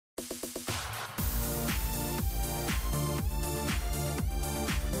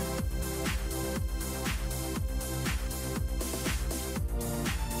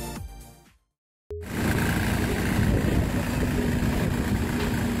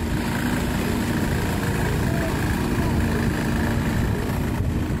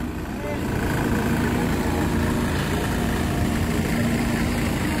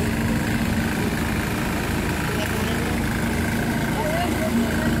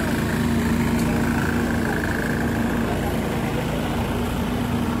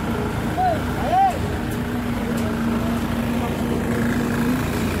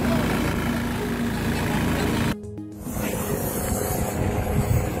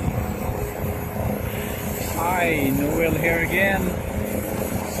Hi, Noel here again.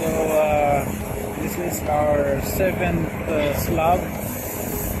 So this is our 7th slab.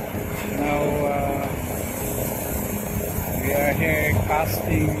 Now we are here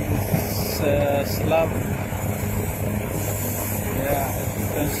casting this slab. Yeah, you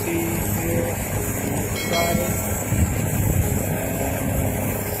can see here side,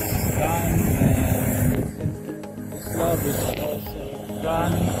 it's done, and the slab is also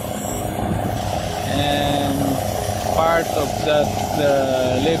done. And part of that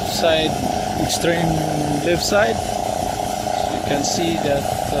left side, extreme left side, you can see that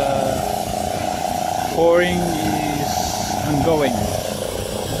pouring is ongoing.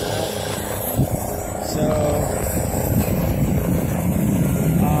 So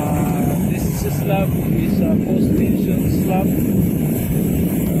this is a slab, is a post-tension slab.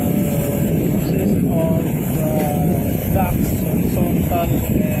 Consists of ducts, horizontal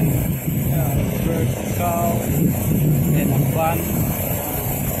and vertical, and a fan,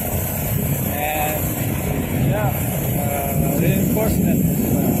 and reinforcement.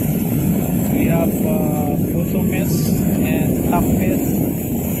 We have bottom mess and top mess,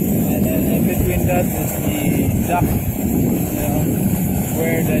 and then in between that is the duct,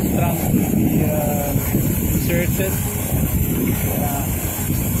 where the trunk will be inserted.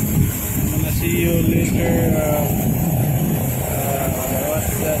 I'm gonna see you later.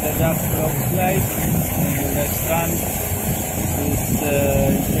 The duct looks like, and the stand is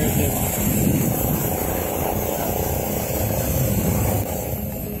inserted.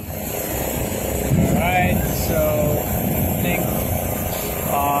 Alright, so I think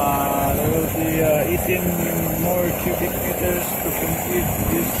there will be 18 more cubic meters to complete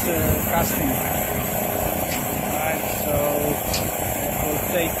this casting. Alright, so it will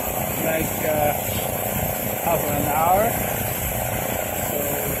take like half an hour.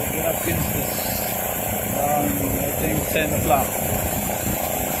 Finish this I think 10 o'clock.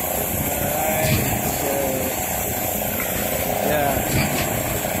 Alright, so yeah,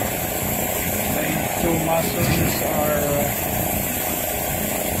 the two muscles are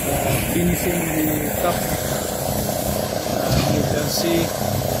finishing the top. You can see,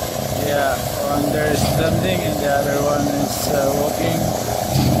 yeah, one there is standing and the other one is walking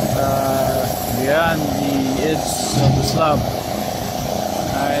beyond the edge of the slab.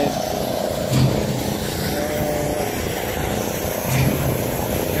 Alright.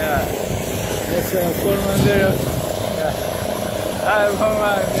 That's a foreman there. Yeah. Hi,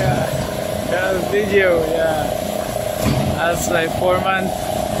 foreman. Yeah. That's video. Yeah. That's like foreman.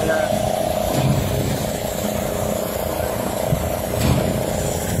 Yeah.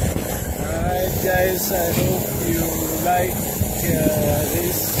 Alright, guys. I hope you like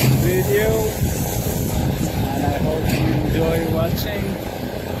this video, and I hope you enjoy watching.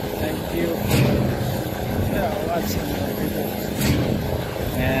 Thank you for watching the videos.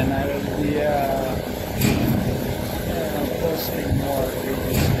 And I will be posting more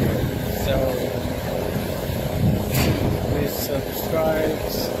videos here. So please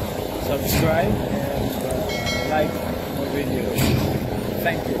subscribe and like more videos.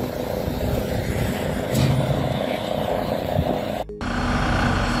 Thank you.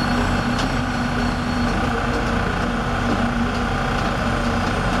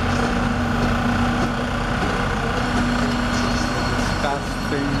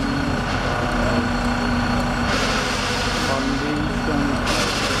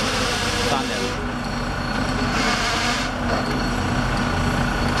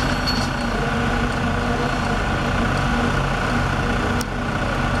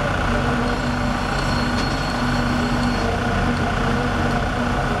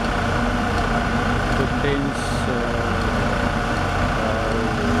 Contains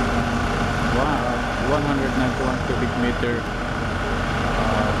 191 cubic meter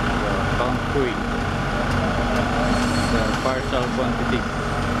of concrete. It's a partial quantity.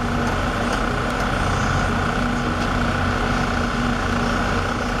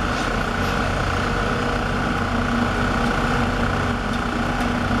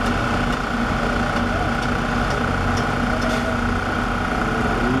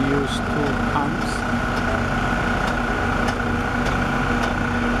 We use 2 pumps.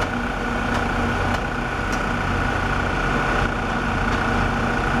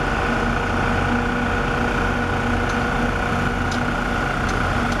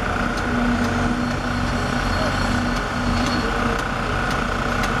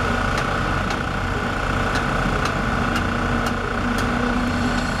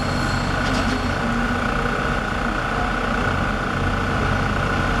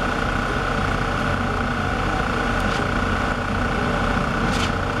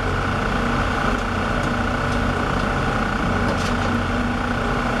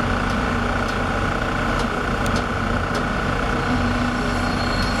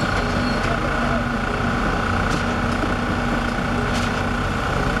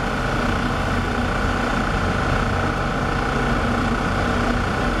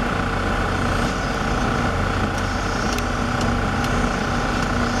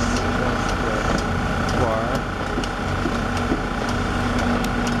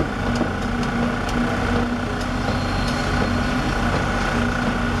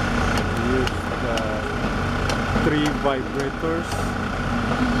 vibrators.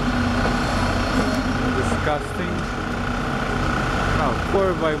 Disgusting. Oh,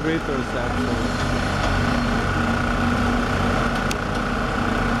 4 vibrators actually.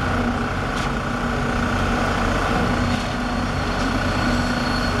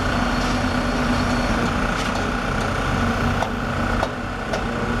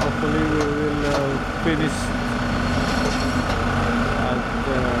 Hopefully we will finish at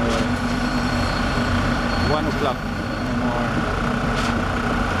 1 o'clock or